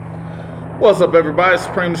What's up, everybody?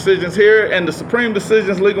 Supreme Decisions here, and the Supreme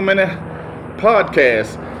Decisions Legal Minute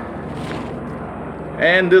podcast.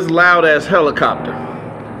 And this loud ass helicopter.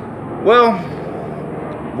 Well,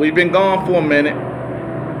 we've been gone for a minute,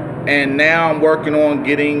 and now I'm working on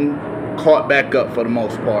getting caught back up for the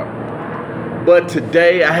most part. But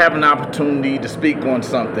today I have an opportunity to speak on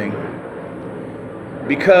something,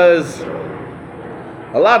 because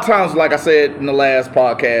a lot of times, like I said in the last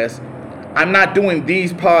podcast, I'm not doing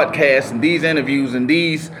these podcasts and these interviews and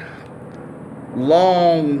these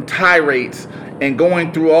long tirades and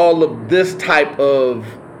going through all of this type of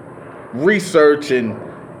research and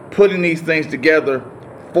putting these things together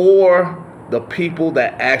for the people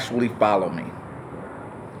that actually follow me.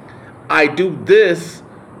 I do this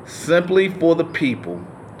simply for the people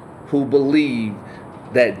who believe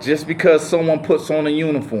that just because someone puts on a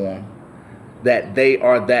uniform, that they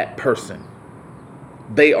are that person.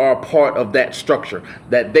 They are part of that structure,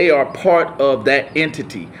 that they are part of that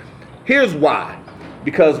entity. Here's why.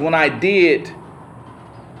 Because when I did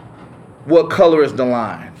What Color is the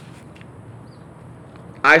Line,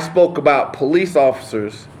 I spoke about police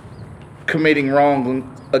officers committing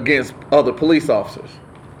wrong against other police officers.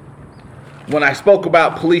 When I spoke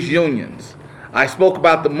about police unions, I spoke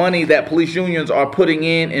about the money that police unions are putting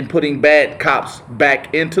in and putting bad cops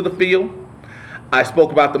back into the field. I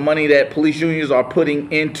spoke about the money that police unions are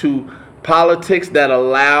putting into politics that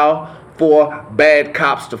allow for bad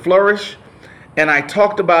cops to flourish. And I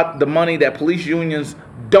talked about the money that police unions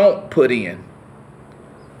don't put in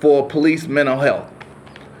for police mental health.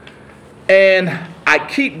 And I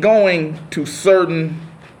keep going to certain,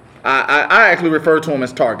 I actually refer to them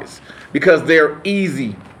as targets, because they're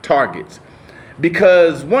easy targets.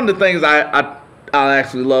 Because one of the things I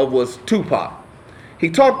actually love was Tupac. He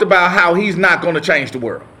talked about how he's not going to change the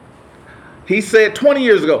world. He said 20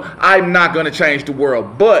 years ago, I'm not going to change the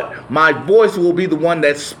world, but my voice will be the one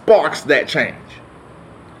that sparks that change.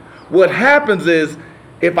 What happens is,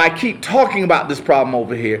 if I keep talking about this problem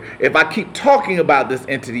over here, if I keep talking about this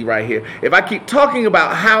entity right here, if I keep talking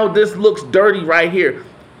about how this looks dirty right here,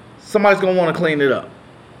 somebody's going to want to clean it up.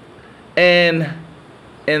 And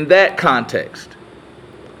in that context,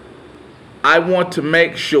 I want to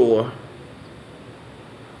make sure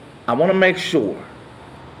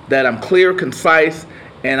that I'm clear, concise,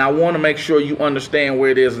 and I want to make sure you understand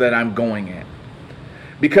where it is that I'm going at.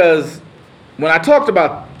 Because when I talked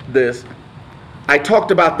about this, I talked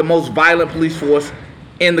about the most violent police force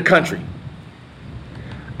in the country.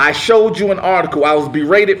 I showed you an article. I was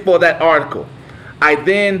berated for that article. I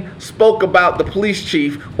then spoke about the police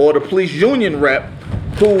chief or the police union rep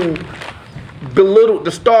who belittled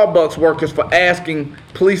the Starbucks workers for asking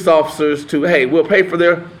police officers to, hey, we'll pay for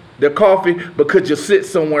their coffee, but could you sit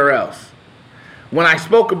somewhere else? When I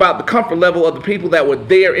spoke about the comfort level of the people that were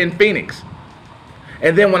there in Phoenix.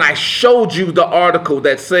 And then when I showed you the article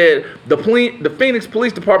that said the Phoenix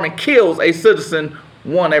Police Department kills a citizen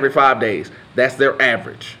 1 every 5 days. That's their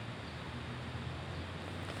average.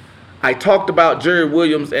 I talked about Jeri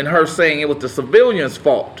Williams and her saying it was the civilians'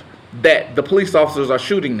 fault that the police officers are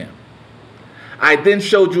shooting them. I then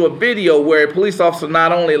showed you a video where a police officer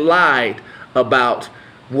not only lied about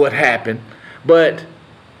what happened, but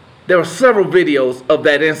there were several videos of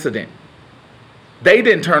that incident. They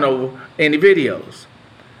didn't turn over any videos.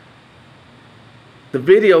 The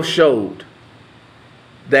video showed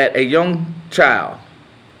that a young child,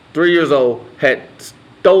 3 years old, had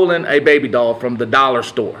stolen a baby doll from the dollar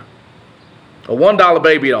store. A $1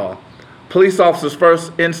 baby doll. Police officer's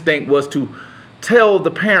first instinct was to tell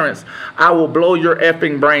the parents, I will blow your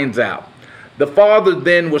effing brains out. The father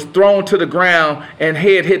then was thrown to the ground and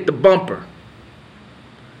head hit the bumper.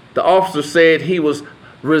 The officer said he was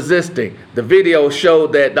resisting. The video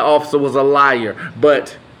showed that the officer was a liar,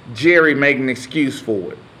 but Jeri made an excuse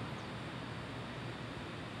for it.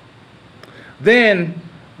 Then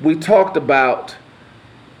we talked about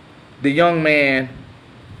the young man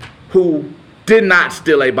who did not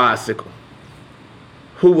steal a bicycle,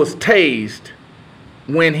 who was tased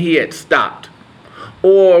when he had stopped,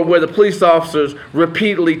 or where the police officers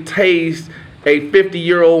repeatedly tased a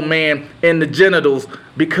 50-year-old man in the genitals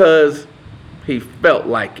because he felt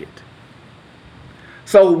like it.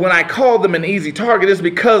 So when I call them an easy target, it's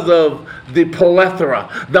because of the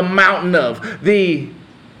plethora, the mountain of, the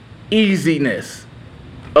easiness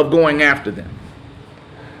of going after them.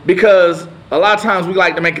 Because a lot of times we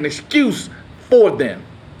like to make an excuse for them.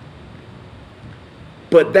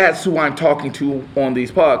 But that's who I'm talking to on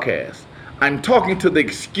these podcasts. I'm talking to the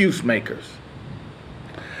excuse makers.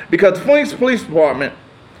 Because the Phoenix Police Department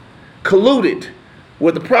colluded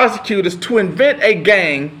with the prosecutors to invent a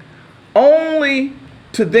gang only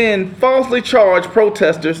to then falsely charge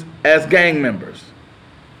protesters as gang members.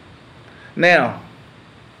 Now,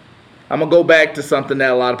 I'm going to go back to something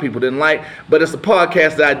that a lot of people didn't like, but it's a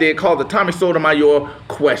podcast that I did called the Tommy Sotomayor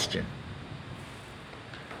Question.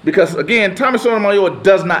 Because, again, Tommy Sotomayor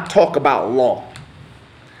does not talk about law.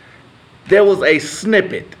 There was a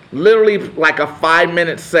snippet, literally like a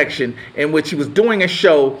 5-minute section, in which he was doing a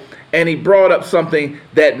show, and he brought up something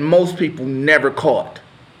that most people never caught.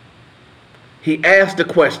 He asked a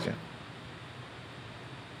question.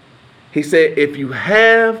 He said, if you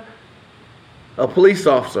have a police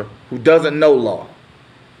officer who doesn't know law,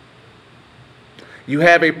 you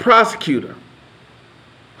have a prosecutor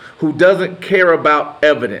who doesn't care about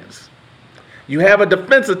evidence, you have a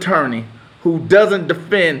defense attorney who doesn't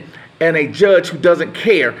defend, and a judge who doesn't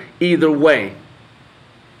care either way,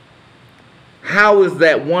 how is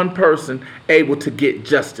that one person able to get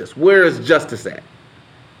justice? Where is justice at?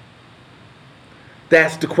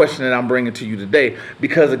 That's the question that I'm bringing to you today.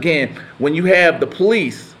 Because again, when you have the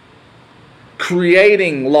police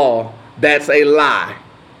creating law that's a lie,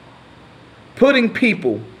 putting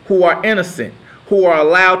people who are innocent, who are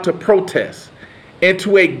allowed to protest,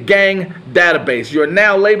 into a gang database, you're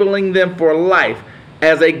now labeling them for life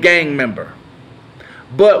as a gang member.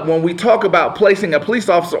 But when we talk about placing a police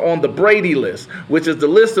officer on the Brady list, which is the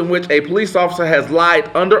list in which a police officer has lied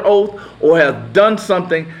under oath or has done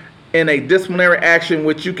something in a disciplinary action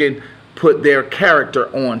which you can put their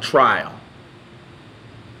character on trial.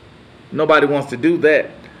 Nobody wants to do that.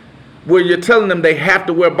 Where you're telling them they have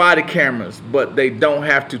to wear body cameras, but they don't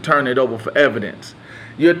have to turn it over for evidence.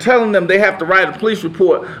 You're telling them they have to write a police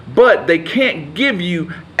report, but they can't give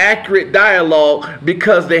you accurate dialogue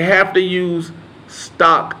because they have to use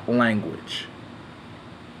stock language.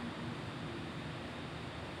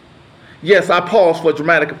 Yes, I pause for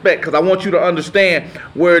dramatic effect because I want you to understand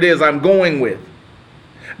where it is I'm going with.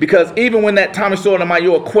 Because even when that Tommy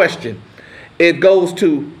Sotomayor question, it goes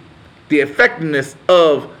to the effectiveness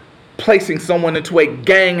of placing someone into a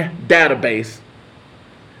gang database,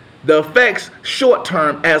 the effects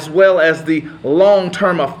short-term as well as the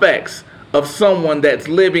long-term effects of someone that's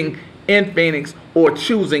living in Phoenix or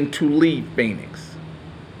choosing to leave Phoenix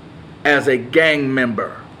as a gang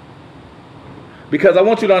member. Because I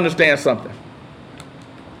want you to understand something.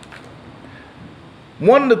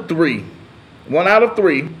 One out of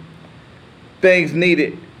three things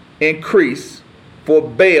needed increase for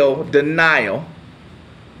bail denial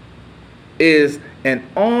is an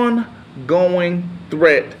ongoing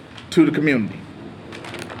threat to the community.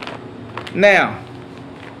 Now,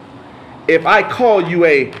 if I call you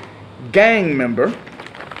a gang member,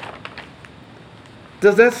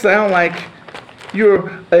 does that sound like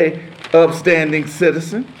you're a upstanding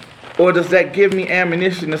citizen? Or does that give me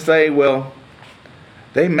ammunition to say, well,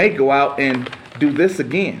 they may go out and do this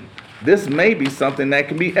again? This may be something that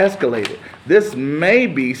can be escalated. This may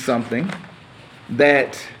be something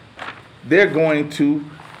that they're going to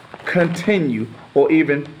continue or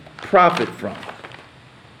even profit from.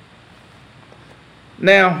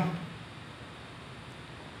 Now,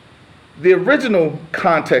 the original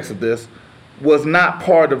context of this was not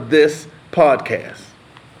part of this podcast.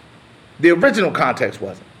 The original context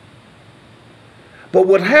wasn't. But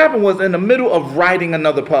what happened was in the middle of writing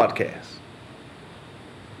another podcast,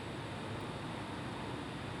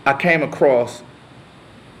 I came across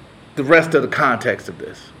the rest of the context of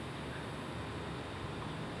this.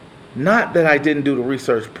 Not that I didn't do the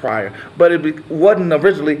research prior, but it wasn't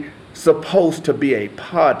originally supposed to be a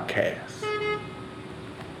podcast.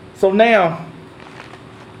 So now,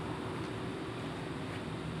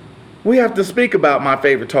 we have to speak about my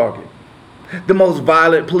favorite target. The most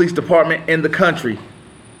violent police department in the country,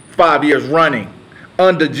 5 years running,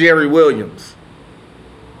 under Jeri Williams.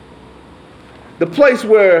 The place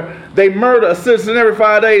where they murder a citizen every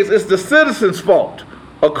 5 days is the citizen's fault,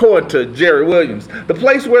 according to Jeri Williams. The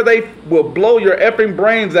place where they will blow your effing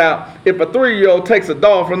brains out if a 3-year-old takes a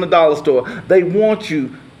doll from the dollar store. They want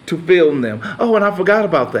you to film them. Oh, and I forgot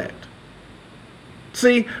about that.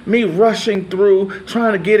 See, me rushing through,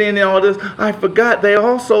 trying to get in all this, I forgot they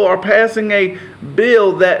also are passing a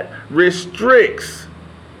bill that restricts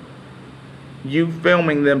you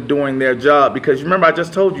filming them doing their job. Because remember, I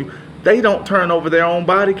just told you, they don't turn over their own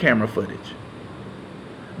body camera footage.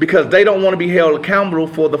 Because they don't want to be held accountable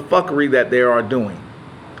for the fuckery that they are doing.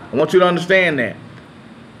 I want you to understand that.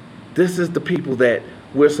 This is the people that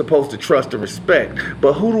we're supposed to trust and respect.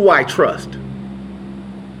 But who do I trust?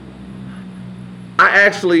 I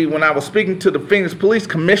actually, when I was speaking to the Phoenix Police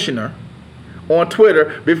Commissioner on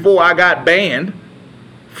Twitter before I got banned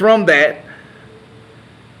from that,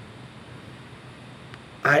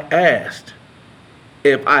 I asked,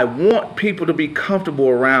 If I want people to be comfortable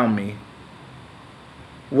around me,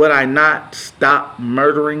 would I not stop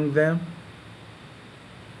murdering them?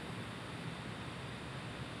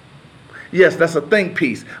 Yes, that's a think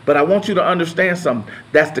piece, but I want you to understand something.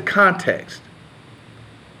 That's the context.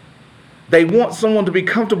 They want someone to be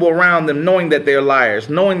comfortable around them, knowing that they're liars,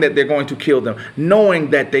 knowing that they're going to kill them,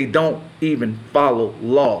 knowing that they don't even follow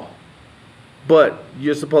law. But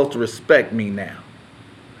you're supposed to respect me now.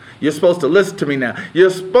 You're supposed to listen to me now.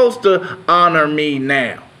 You're supposed to honor me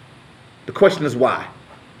now. The question is why?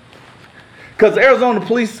 Because Arizona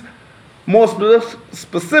police, more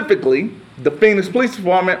specifically, the Phoenix Police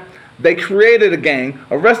Department, they created a gang,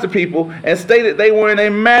 arrested people, and stated they were an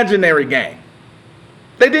imaginary gang.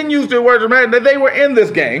 They didn't use their words imaginary. They were in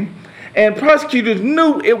this gang, and prosecutors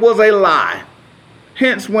knew it was a lie.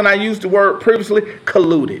 Hence, when I used the word previously,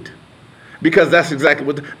 colluded. Because that's exactly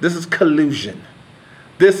what this is, collusion.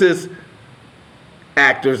 This is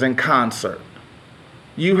actors in concert.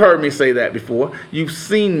 You heard me say that before. You've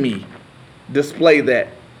seen me display that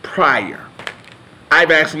prior.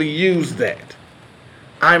 I've actually used that.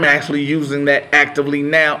 I'm actually using that actively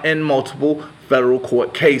now in multiple federal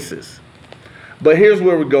court cases. But here's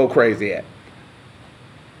where we go crazy at.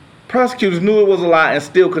 Prosecutors knew it was a lie and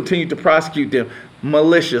still continued to prosecute them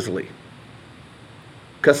maliciously.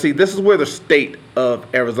 Because, see, this is where the state of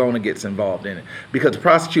Arizona gets involved in it. Because the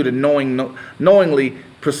prosecutor knowingly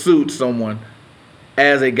pursued someone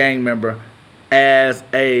as a gang member, as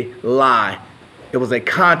a lie. It was a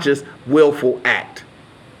conscious, willful act.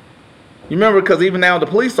 You remember, because even now the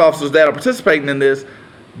police officers that are participating in this,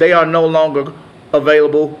 they are no longer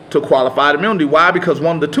available to qualified immunity. Why? Because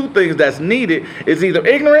one of the two things that's needed is either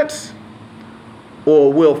ignorance or a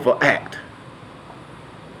willful act.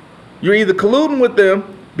 You're either colluding with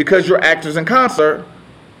them because you're actors in concert,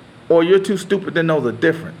 or you're too stupid to know the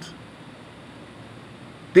difference.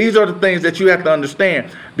 These are the things that you have to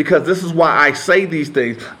understand, because this is why I say these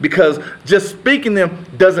things, because just speaking them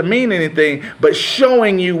doesn't mean anything, but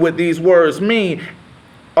showing you what these words mean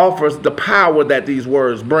offers the power that these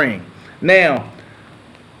words bring. Now,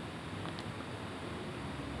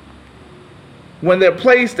 when they're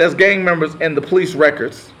placed as gang members in the police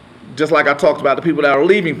records, just like I talked about the people that are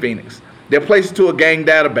leaving Phoenix, they're placed to a gang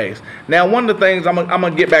database. Now, one of the things, I'm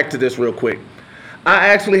going to get back to this real quick. I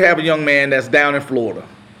actually have a young man that's down in Florida.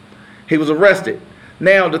 He was arrested.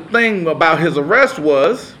 Now, the thing about his arrest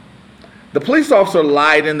was the police officer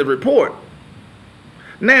lied in the report.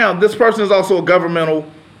 Now, this person is also a governmental,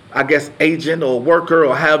 I guess, agent or worker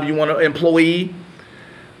or however you want to, employee.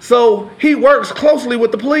 So he works closely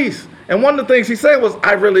with the police. And one of the things he said was,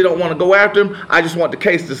 I really don't want to go after him. I just want the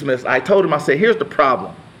case dismissed. I told him, I said, here's the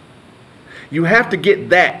problem. You have to get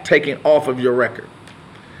that taken off of your record.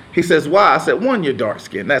 He says, why? I said, one, you're dark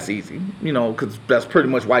skinned. That's easy, because that's pretty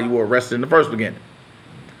much why you were arrested in the first beginning.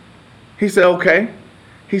 He said, okay.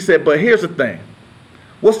 He said, but here's the thing.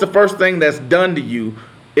 What's the first thing that's done to you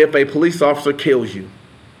if a police officer kills you?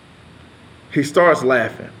 He starts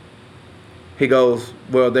laughing. He goes,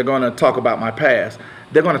 well, they're going to talk about my past.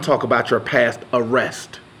 They're going to talk about your past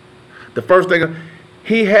arrest. The first thing,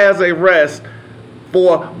 he has a arrest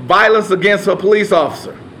for violence against a police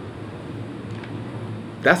officer.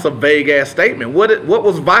 That's a vague ass statement. What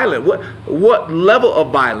was violent? What level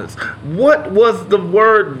of violence? What was the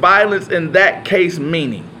word violence in that case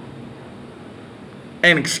meaning?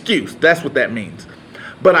 An excuse. That's what that means.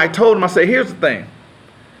 But I told him, I said, here's the thing.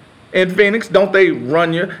 In Phoenix, don't they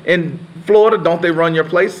run your, in Florida, don't they run your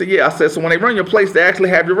place? So yeah, I said, so when they run your place, they actually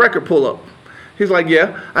have your record pull up. He's like,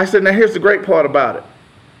 yeah. I said, now here's the great part about it.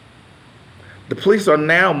 The police are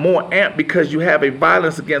now more amped because you have a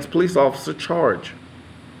violence against police officer charge.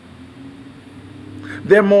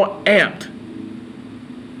 They're more amped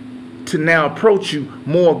to now approach you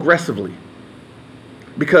more aggressively,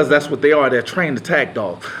 because that's what they are. They're trained attack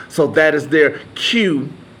dogs. So that is their cue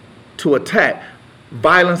to attack.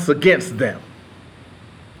 Violence against them.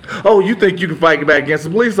 Oh, you think you can fight back against a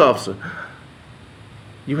police officer?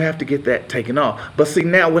 You have to get that taken off. But see,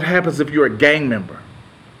 now what happens if you're a gang member?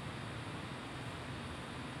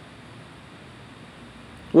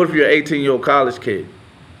 What if you're an 18-year-old college kid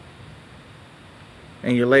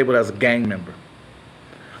and you're labeled as a gang member?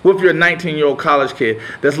 What if you're a 19-year-old college kid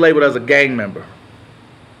that's labeled as a gang member?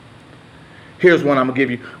 Here's one I'm going to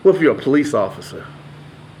give you. What if you're a police officer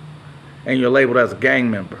and you're labeled as a gang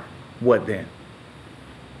member? What then?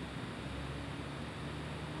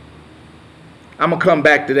 I'm going to come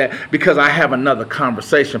back to that because I have another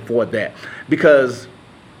conversation for that. Because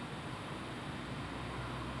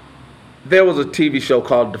there was a TV show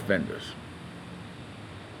called Defenders.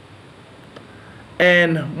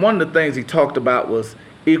 And one of the things he talked about was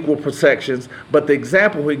equal protections, but the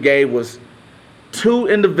example he gave was two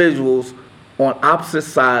individuals on opposite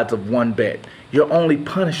sides of one bet. You're only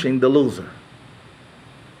punishing the loser.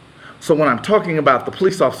 So when I'm talking about the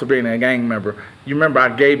police officer being a gang member, you remember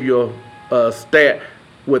I gave you a stat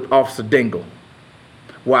with Officer Dingle,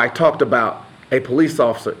 where I talked about a police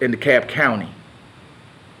officer in DeKalb County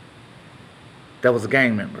that was a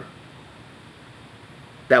gang member,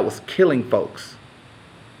 that was killing folks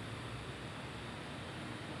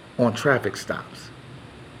on traffic stops.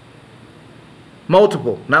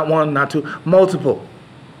 Multiple, not one, not two, multiple.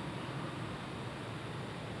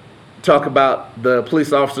 Talk about the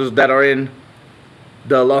police officers that are in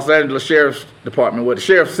the Los Angeles Sheriff's Department, where the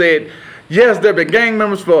sheriff said, yes, there have been gang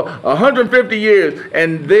members for 150 years,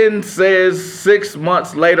 and then says 6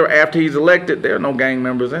 months later after he's elected, there are no gang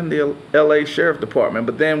members in the LA Sheriff Department.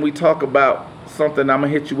 But then we talk about something I'm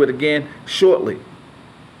going to hit you with again shortly.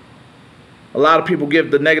 A lot of people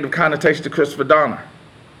give the negative connotation to Christopher Donner.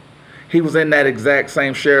 He was in that exact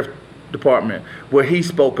same sheriff department where he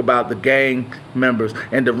spoke about the gang members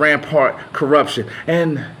and the rampart corruption.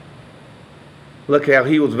 And look how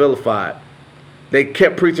he was vilified. They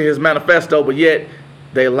kept preaching his manifesto, but yet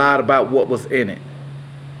they lied about what was in it.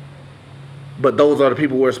 But those are the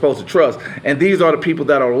people we're supposed to trust. And these are the people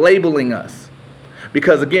that are labeling us.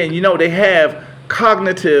 Because again, they have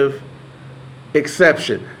cognitive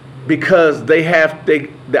exception, because they have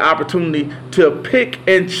the opportunity to pick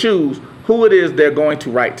and choose who it is they're going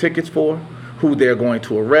to write tickets for, who they're going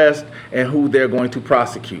to arrest, and who they're going to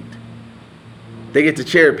prosecute. They get to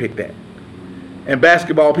cherry pick that. And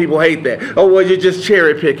basketball people hate that. Oh, well, you're just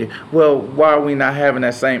cherry picking. Well, why are we not having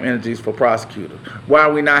that same energies for prosecutors? Why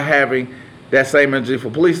are we not having that same energy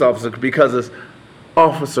for police officers? Because it's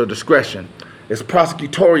officer discretion. It's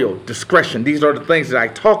prosecutorial discretion. These are the things that I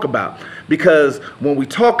talk about. Because when we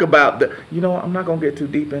talk about I'm not going to get too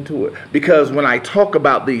deep into it. Because when I talk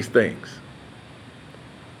about these things,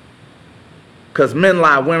 because men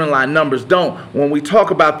lie, women lie, numbers don't. When we talk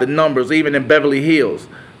about the numbers, even in Beverly Hills,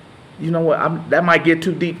 you know what, that might get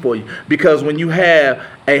too deep for you. Because when you have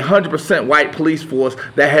 100% white police force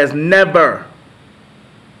that has never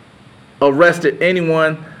arrested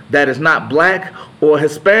anyone that is not black or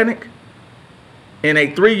Hispanic in a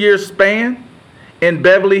 3-year span in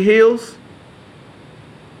Beverly Hills,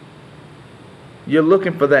 you're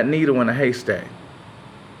looking for that needle in a haystack.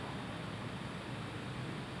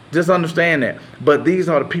 Just understand that. But these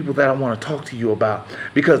are the people that I want to talk to you about,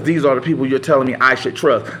 because these are the people you're telling me I should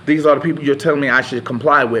trust. These are the people you're telling me I should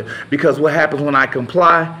comply with. Because what happens when I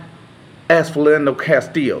comply? Ask Philando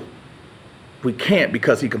Castillo. We can't,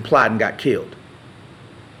 because he complied and got killed.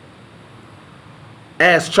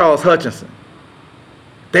 Ask Charles Hutchinson.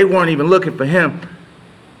 They weren't even looking for him.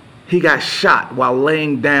 He got shot while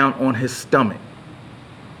laying down on his stomach.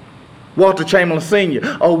 Walter Chamberlain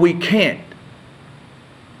Sr. Oh, we can't,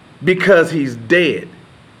 because he's dead.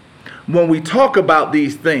 When we talk about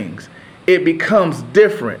these things, it becomes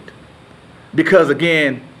different, because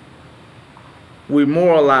again, we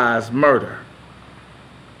moralize murder.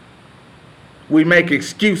 We make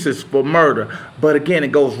excuses for murder, but again,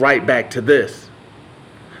 it goes right back to this.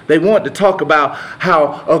 They want to talk about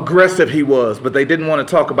how aggressive he was, but they didn't want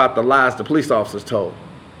to talk about the lies the police officers told.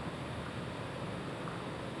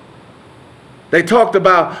 They talked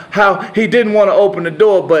about how he didn't want to open the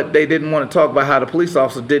door, but they didn't want to talk about how the police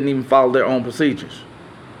officers didn't even follow their own procedures.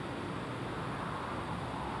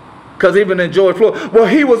 Because even in George Floyd, well,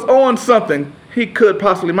 he was on something. He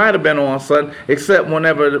might have been on something, except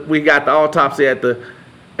whenever we got the autopsy at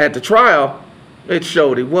the trial, it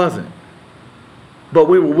showed he wasn't. But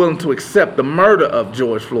we were willing to accept the murder of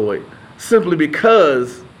George Floyd simply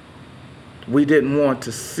because we didn't want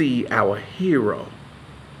to see our hero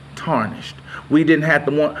tarnished. We didn't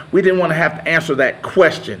want to have to answer that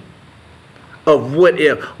question of what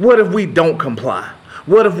if. What if we don't comply?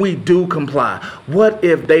 What if we do comply? What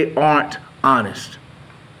if they aren't honest?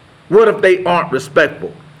 What if they aren't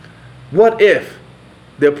respectful? What if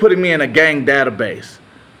they're putting me in a gang database?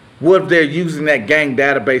 What if they're using that gang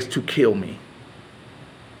database to kill me?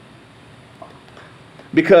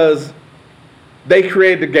 Because they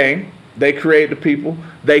created the gang, they created the people,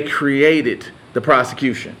 they created the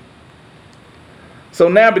prosecution. So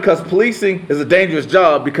now, because policing is a dangerous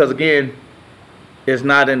job, because again, it's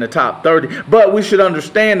not in the top 30, but we should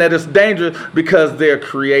understand that it's dangerous because they're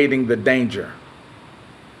creating the danger.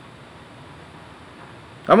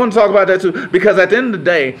 I want to talk about that too, because at the end of the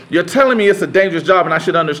day, you're telling me it's a dangerous job and I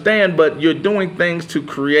should understand, but you're doing things to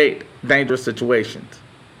create dangerous situations.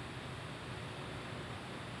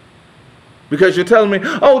 Because you're telling me,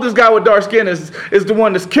 oh, this guy with dark skin is the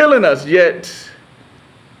one that's killing us. Yet,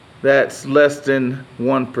 that's less than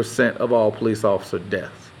 1% of all police officer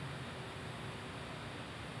deaths.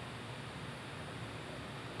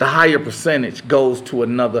 The higher percentage goes to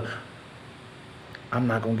another. I'm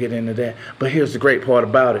not going to get into that. But here's the great part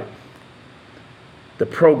about it. The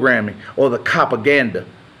programming or the propaganda.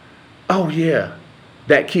 Oh, yeah.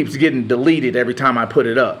 That keeps getting deleted every time I put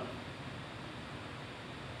it up.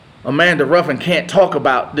 Amanda Ruffin can't talk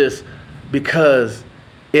about this because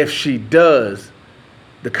if she does,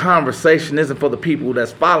 the conversation isn't for the people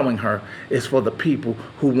that's following her. It's for the people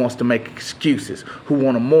who wants to make excuses, who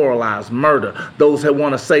want to moralize murder, those that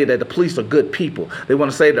want to say that the police are good people. They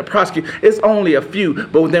want to say that prosecute. It's only a few,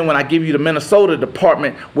 but then when I give you the Minnesota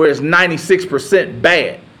department where it's 96%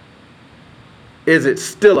 bad, is it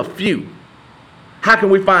still a few? How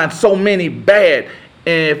can we find so many bad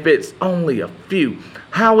if it's only a few?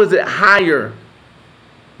 How is it higher?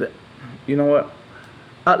 You know what?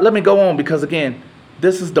 Let me go on because, again,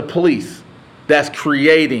 this is the police that's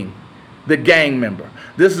creating the gang member.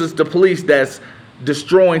 This is the police that's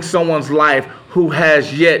destroying someone's life who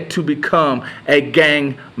has yet to become a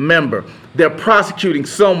gang member. They're prosecuting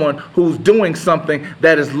someone who's doing something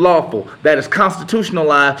that is lawful, that is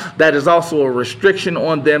constitutionalized, that is also a restriction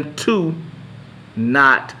on them to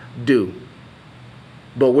not do.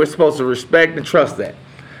 But we're supposed to respect and trust that.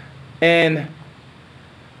 And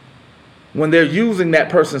when they're using that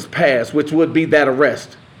person's past, which would be that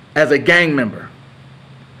arrest, as a gang member,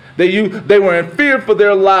 they were in fear for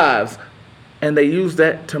their lives, and they used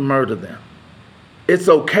that to murder them. It's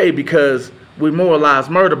okay because we moralize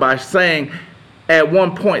murder by saying at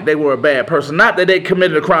one point they were a bad person. Not that they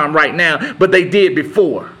committed a crime right now, but they did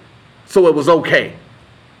before. So it was okay.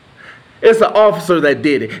 It's an officer that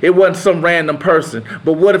did it. It wasn't some random person.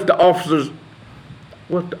 But what if the officers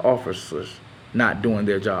not doing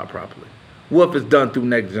their job properly? What if it's done through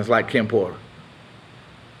negligence like Kim Porter?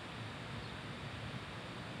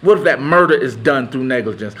 What if that murder is done through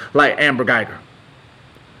negligence like Amber Geiger?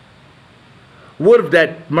 What if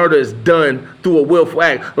that murder is done through a willful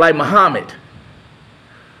act like Muhammad?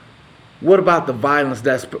 What about the violence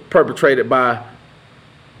that's perpetrated by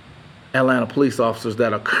Atlanta police officers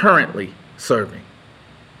that are currently serving?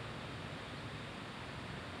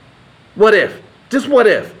 What if? Just what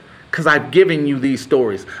if? Because I've given you these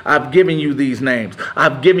stories. I've given you these names.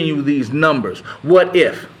 I've given you these numbers. What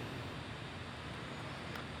if?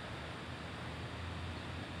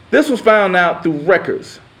 This was found out through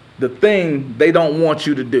records. The thing they don't want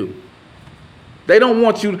you to do. They don't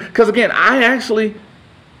want you to, because again, I actually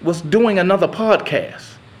was doing another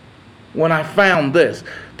podcast when I found this.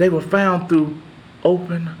 They were found through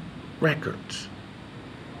open records.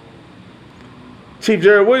 Chief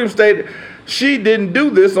Jeri Williams stated she didn't do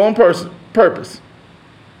this on purpose.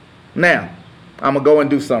 Now, I'm going to go and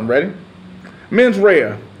do something. Ready? Mens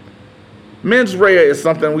rea. Mens rea is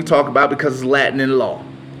something we talk about because it's Latin in law.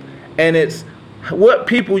 And it's what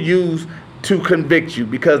people use to convict you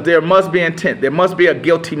because there must be intent. There must be a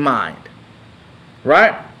guilty mind.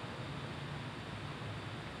 Right?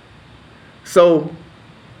 So,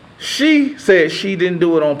 she said she didn't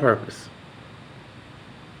do it on purpose.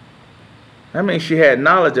 That means she had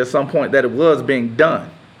knowledge at some point that it was being done.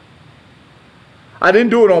 I didn't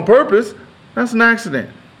do it on purpose. That's an accident.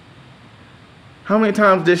 How many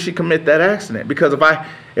times did she commit that accident? Because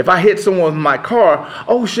if I hit someone with my car,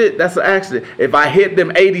 oh shit, that's an accident. If I hit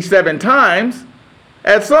them 87 times,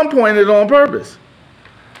 at some point it's on purpose.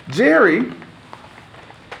 Jeri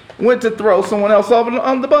went to throw someone else off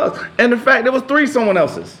on the bus. And in fact, there was 3 someone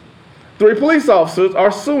else's. 3 police officers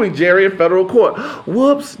are suing Jeri in federal court.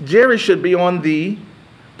 Whoops, Jeri should be on the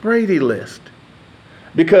Brady list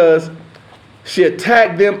because she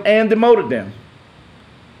attacked them and demoted them.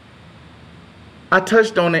 I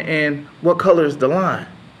touched on it in What Color is the Line?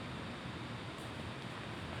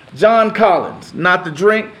 John Collins, not the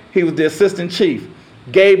drink, he was the assistant chief.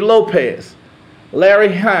 Gabe Lopez,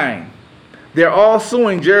 Larry Hine, they're all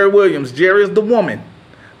suing Jeri Williams. Jeri is the woman,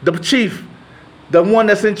 the chief, the one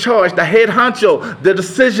that's in charge, the head honcho, the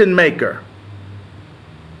decision maker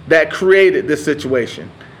that created this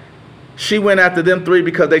situation. She went after them 3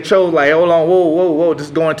 because they chose like, hold on, whoa, this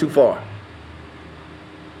is going too far.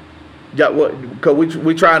 Yeah, because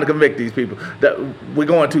we trying to convict these people. That we're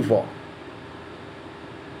going too far.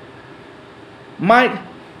 Mike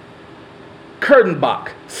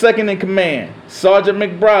Kurtenbach, second in command. Sergeant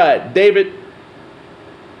McBride, David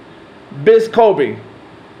Biscoby,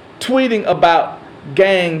 tweeting about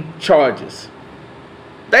gang charges.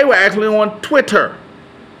 They were actually on Twitter.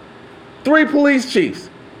 3 police chiefs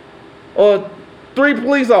or 3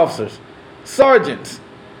 police officers sergeants,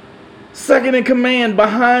 second in command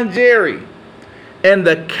behind Jeri, and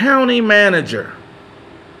the county manager.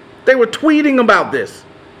 They were tweeting about this.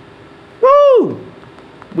 Woo!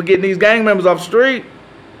 We're getting these gang members off the street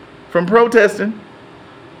from protesting.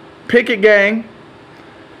 Picket gang.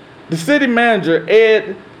 The city manager,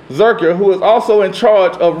 Ed Zerker, who is also in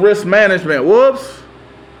charge of risk management. Whoops.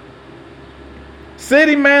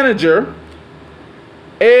 City manager,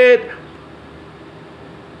 Ed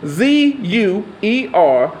Zercher,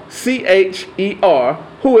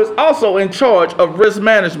 who is also in charge of risk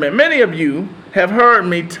management. Many of you have heard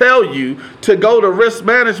me tell you to go to risk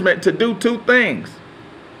management to do two things.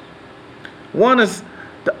 One is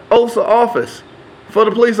the oath of office for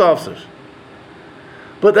the police officers.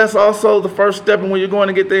 But that's also the first step in when you're going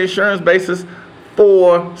to get the insurance basis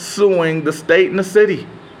for suing the state and the city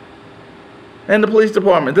and the police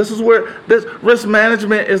department. This is where this risk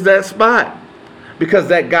management is, that spot. Because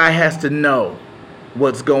that guy has to know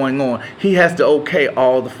what's going on. He has to okay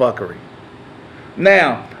all the fuckery.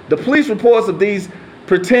 Now, the police reports of these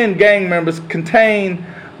pretend gang members contain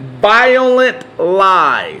violent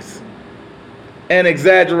lies and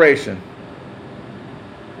exaggeration.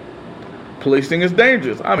 Policing is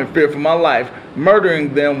dangerous. I'm in fear for my life.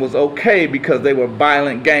 Murdering them was okay because they were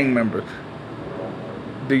violent gang members.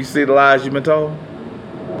 Do you see the lies you've been told?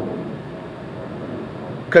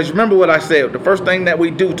 Because remember what I said. The first thing that we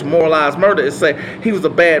do to moralize murder is say he was a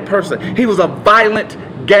bad person. He was a violent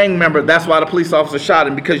gang member. That's why the police officer shot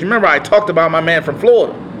him. Because you remember I talked about my man from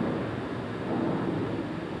Florida.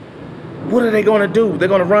 What are they going to do? They're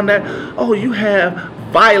going to run that. Oh, you have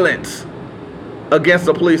violence against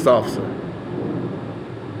a police officer.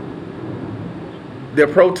 They're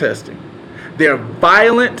protesting. They're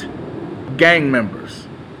violent gang members.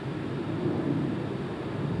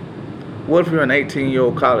 What if you're an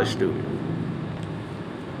 18-year-old college student?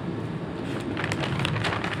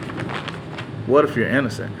 What if you're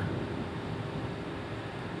innocent?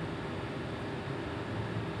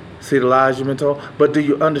 See the lies you've been told? But do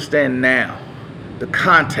you understand now the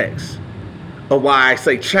context of why I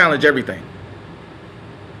say challenge everything?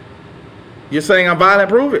 You're saying I'm violent?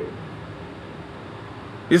 Prove it.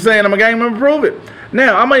 You're saying I'm a gang member? Prove it.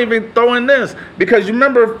 Now, I'm going to even throw in this. Because you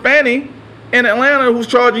remember Fanny in Atlanta who's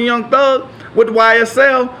charging Young Thug with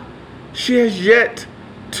YSL, she has yet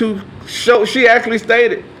to show. She actually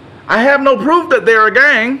stated, I have no proof that they're a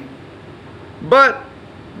gang, but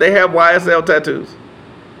they have YSL tattoos.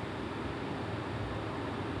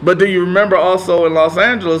 But do you remember also in Los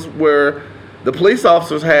Angeles where the police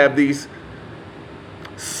officers have these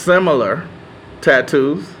similar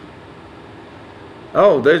tattoos?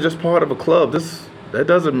 Oh, they're just part of a club. That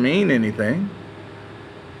doesn't mean anything.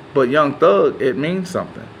 But Young Thug, it means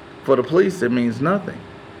something. For the police, it means nothing.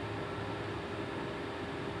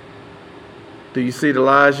 Do you see the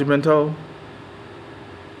lies you've been told?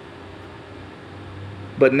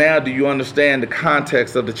 But now do you understand the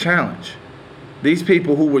context of the challenge? These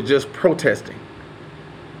people who were just protesting,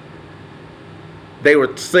 they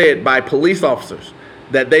were said by police officers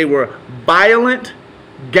that they were violent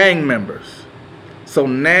gang members. So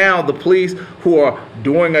now the police who are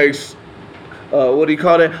doing a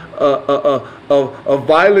a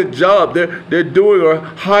violent job, they're doing a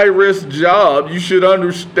high-risk job, you should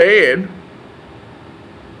understand.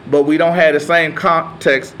 But we don't have the same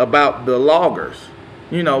context about the loggers.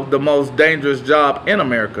 You know, the most dangerous job in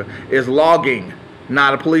America is logging,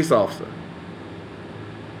 not a police officer.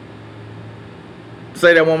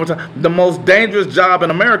 Say that one more time. The most dangerous job in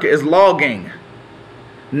America is logging,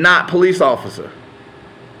 not police officer.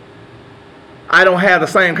 I don't have the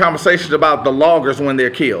same conversations about the loggers when they're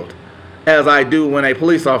killed as I do when a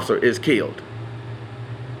police officer is killed.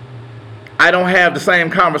 I don't have the same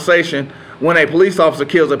conversation when a police officer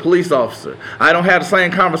kills a police officer. I don't have the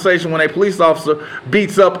same conversation when a police officer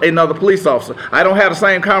beats up another police officer. I don't have the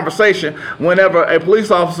same conversation whenever a police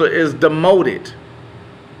officer is demoted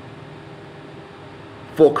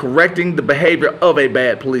for correcting the behavior of a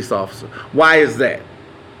bad police officer. Why is that?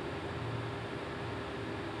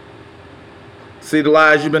 See the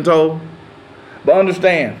lies you've been told? But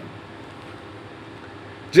understand,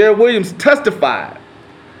 Jeri Williams testified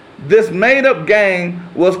this made-up gang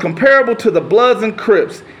was comparable to the Bloods and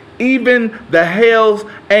Crips, even the Hells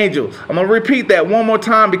Angels. I'm going to repeat that one more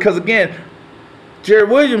time because, again, Jeri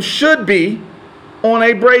Williams should be on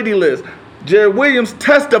a Brady list. Jeri Williams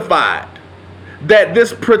testified that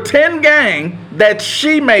this pretend gang that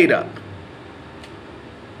she made up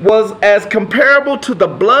was as comparable to the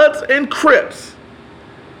Bloods and Crips,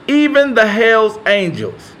 even the Hells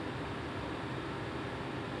Angels.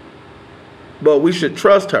 But we should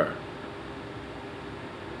trust her.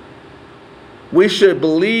 We should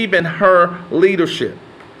believe in her leadership.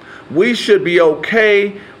 We should be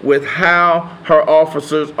okay with how her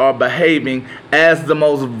officers are behaving as the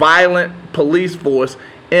most violent police force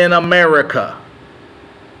in America.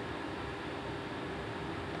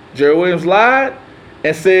 Jeri Williams lied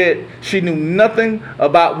and said she knew nothing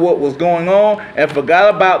about what was going on and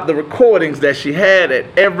forgot about the recordings that she had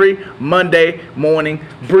at every Monday morning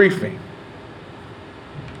briefing.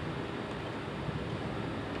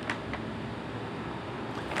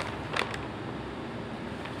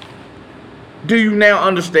 Do you now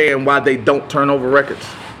understand why they don't turn over records?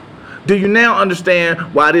 Do you now understand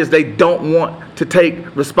why it is they don't want to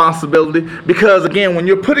take responsibility? Because again, when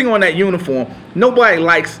you're putting on that uniform, nobody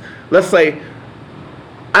likes, let's say,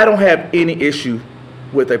 I don't have any issue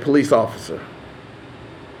with a police officer.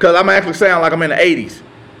 Because I'm actually sound like I'm in the 80s.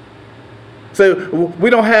 So we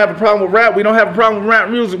don't have a problem with rap. We don't have a problem with rap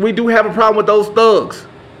music. We do have a problem with those thugs.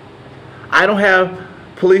 I don't have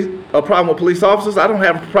a problem with police officers. I don't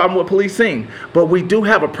have a problem with policing. But we do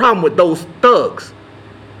have a problem with those thugs.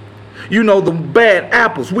 You know, the bad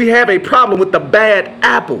apples. We have a problem with the bad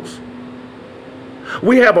apples.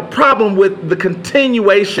 We have a problem with the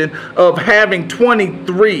continuation of having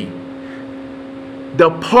 23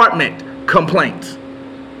 department complaints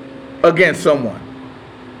against someone.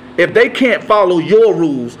 If they can't follow your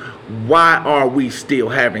rules, why are we still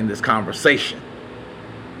having this conversation?